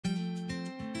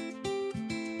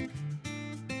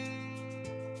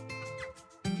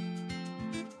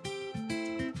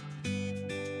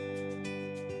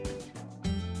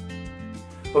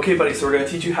Okay, buddy, so we're gonna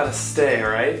teach you how to stay,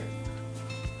 alright?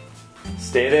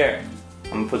 Stay there.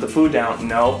 I'm gonna put the food down.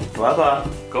 No, blah.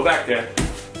 Go back there.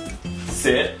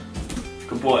 Sit.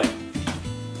 Good boy.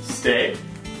 Stay.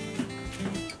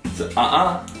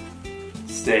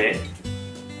 Stay.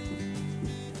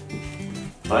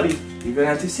 Buddy, you're gonna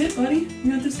have to sit, buddy.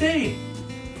 You have to stay.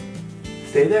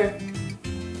 Stay there.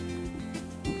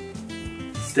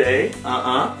 Stay.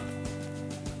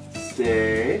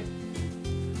 Stay.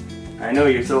 I know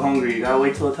you're so hungry. You gotta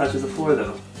wait till it touches the floor,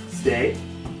 though. Stay.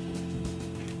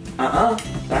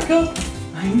 Back up.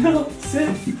 I know. Sit.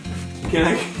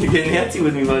 You're getting antsy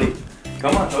with me, buddy.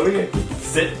 Come on, over here.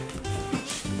 Sit.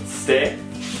 Stay.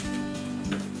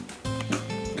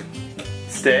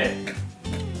 Stay.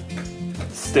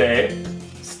 Stay.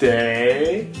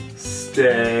 Stay.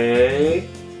 Stay.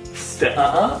 Stay.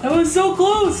 That was so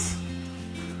close.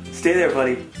 Stay there,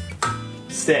 buddy.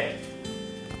 Stay.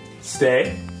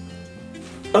 Stay.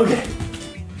 Okay.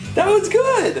 That was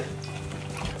good.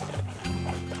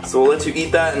 So we'll let you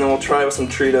eat that and then we'll try with some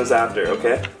Cheetos after,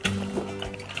 okay?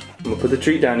 I'm gonna put the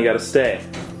treat down, you gotta stay.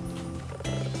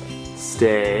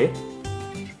 Stay.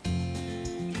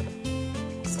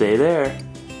 Stay there.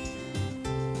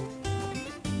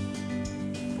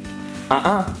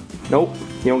 Nope,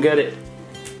 you don't get it.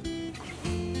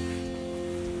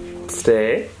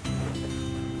 Stay.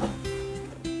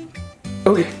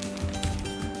 Okay.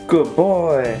 Good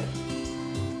boy.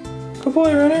 Good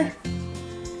boy, runner.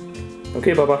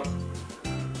 Okay, Bubba.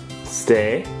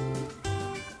 Stay.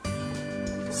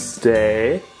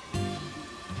 Stay.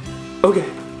 Okay.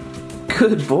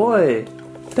 Good boy.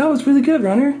 That was really good,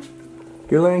 runner.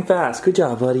 You're learning fast. Good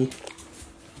job, buddy.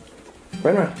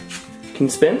 Run. Can you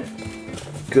spin?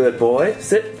 Good boy.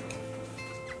 Sit.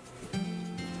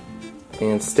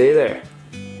 And stay there.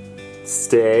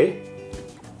 Stay.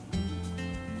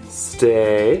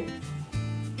 Stay.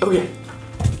 Okay.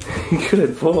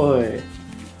 Good boy.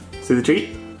 See the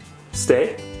treat?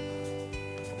 Stay.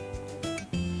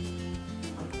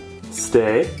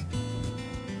 Stay.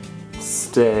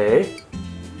 Stay.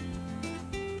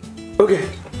 Okay.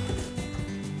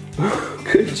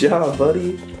 Good job,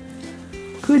 buddy.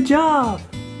 Good job.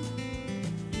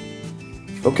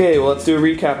 Okay, well, let's do a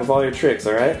recap of all your tricks,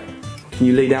 alright? Can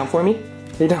you lay down for me?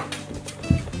 Lay down.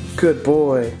 Good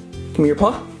boy. Give me your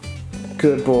paw.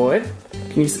 Good boy.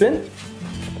 Can you spin?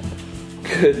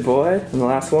 Good boy. And the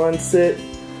last one, sit.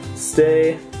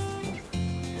 Stay.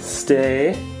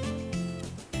 Stay.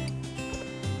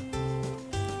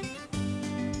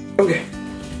 Okay.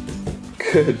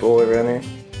 Good boy, runner.